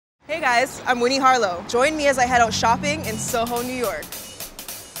Hey guys, I'm Winnie Harlow. Join me as I head out shopping in Soho, New York.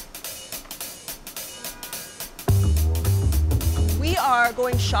 We are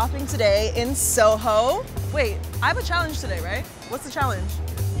going shopping today in Soho. Wait, I have a challenge today, right? What's the challenge?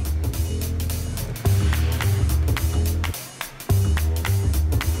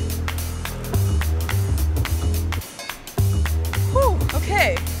 Whew,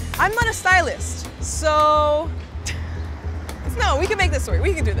 okay. I'm not a stylist, so no, we can make this work.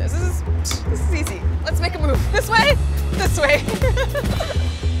 We can do this. This is easy. Let's make a move. This way, this way.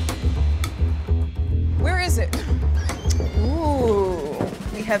 Where is it? Ooh,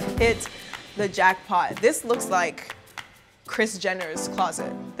 we have hit the jackpot. This looks like Kris Jenner's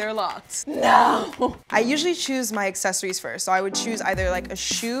closet. They're locked. No. I usually choose my accessories first, so I would choose either like a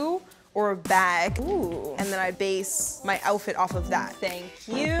shoe or a bag. Ooh. And then I base my outfit off of that. Thank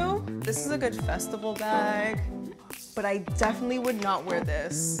you. This is a good festival bag, but I definitely would not wear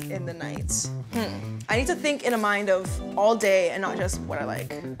this in the night. I need to think in a mind of all day and not just what I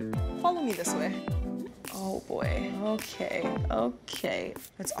like. Follow me this way. Oh boy, okay, okay.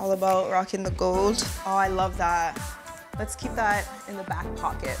 It's all about rocking the gold. Oh, I love that. Let's keep that in the back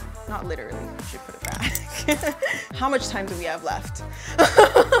pocket. Not literally, we should put it back. How much time do we have left?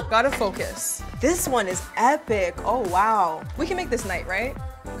 Gotta focus. This one is epic, oh wow. We can make this night, right?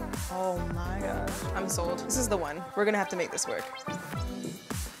 Oh my gosh, I'm sold. This is the one. We're gonna have to make this work.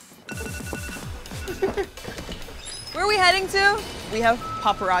 Where are we heading to? We have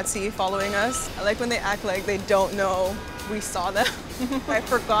paparazzi following us. I like when they act like they don't know we saw them. I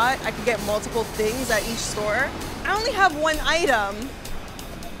forgot I could get multiple things at each store. I only have one item.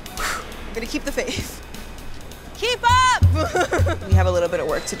 I'm gonna keep the faith. Keep up! We have a little bit of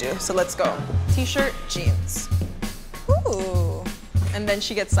work to do, so let's go. T-shirt, jeans. Ooh. And then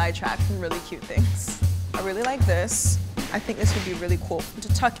she gets sidetracked from really cute things. I really like this. I think this would be really cool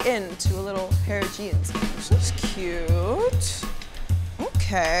to tuck into a little pair of jeans. This is cute.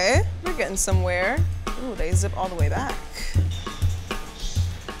 Okay, we're getting somewhere. Ooh, they zip all the way back.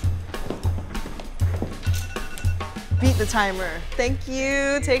 Beat the timer. Thank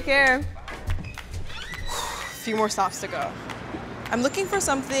you, take care. A few more stops to go. I'm looking for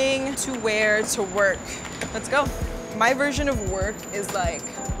something to wear to work. Let's go. My version of work is like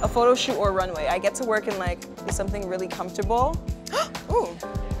a photo shoot or runway. I get to work in like something really comfortable. Ooh,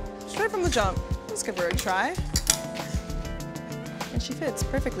 straight from the jump. Let's give her a try. And she fits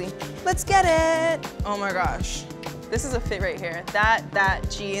perfectly. Let's get it. Oh my gosh. This is a fit right here. That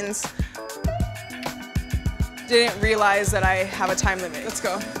jeans. Didn't realize that I have a time limit. Let's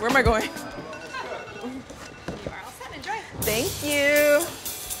go. Where am I going? You are all set. Enjoy. Thank you.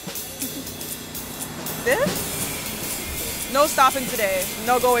 This? No stopping today.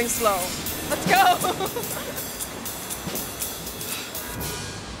 No going slow. Let's go.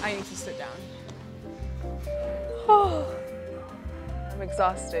 I need to sit down. Oh, I'm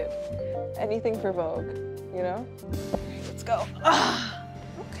exhausted. Anything for Vogue, you know? Let's go.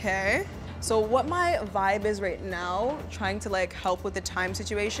 Okay. So what my vibe is right now, trying to like help with the time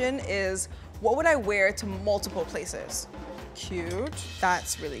situation, is what would I wear to multiple places? Cute.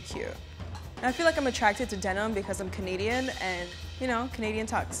 That's really cute. And I feel like I'm attracted to denim because I'm Canadian and, you know, Canadian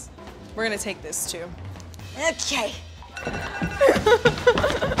tux. We're gonna take this too. Okay.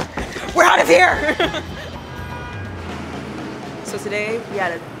 We're out of here! So today we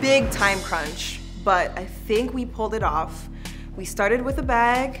had a big time crunch, but I think we pulled it off. We started with a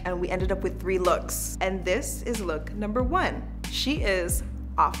bag and we ended up with 3 looks. And this is look number 1. She is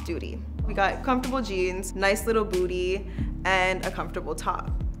off duty. We got comfortable jeans, nice little booty, and a comfortable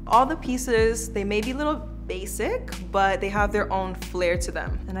top. All the pieces, they may be a little basic, but they have their own flair to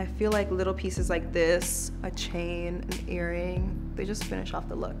them. And I feel like little pieces like this, a chain, an earring, they just finish off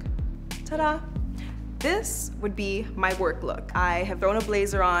the look. Ta-da! This would be my work look. I have thrown a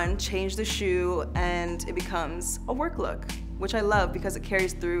blazer on, changed the shoe, and it becomes a work look, which I love because it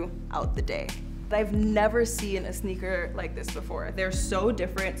carries throughout the day. I've never seen a sneaker like this before. They're so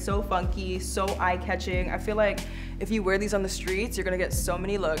different, so funky, so eye-catching. I feel like if you wear these on the streets, you're gonna get so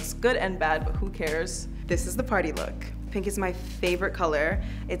many looks, good and bad, but who cares? This is the party look. Pink is my favorite color.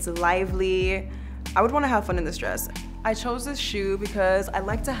 It's lively. I would wanna have fun in this dress. I chose this shoe because I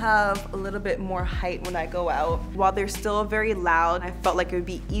like to have a little bit more height when I go out. While they're still very loud, I felt like it would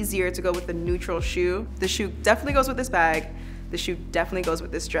be easier to go with a neutral shoe. The shoe definitely goes with this bag. The shoe definitely goes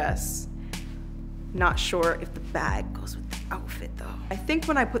with this dress. Not sure if the bag goes with the outfit though. I think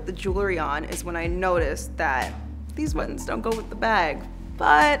when I put the jewelry on is when I noticed that these buttons don't go with the bag,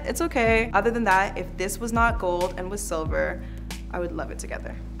 but it's okay. Other than that, if this was not gold and was silver, I would love it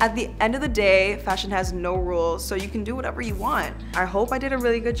together. At the end of the day, fashion has no rules, so you can do whatever you want. I hope I did a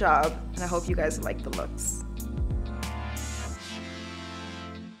really good job, and I hope you guys like the looks.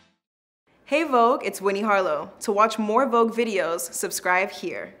 Hey Vogue, it's Winnie Harlow. To watch more Vogue videos, subscribe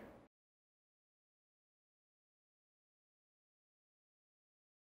here.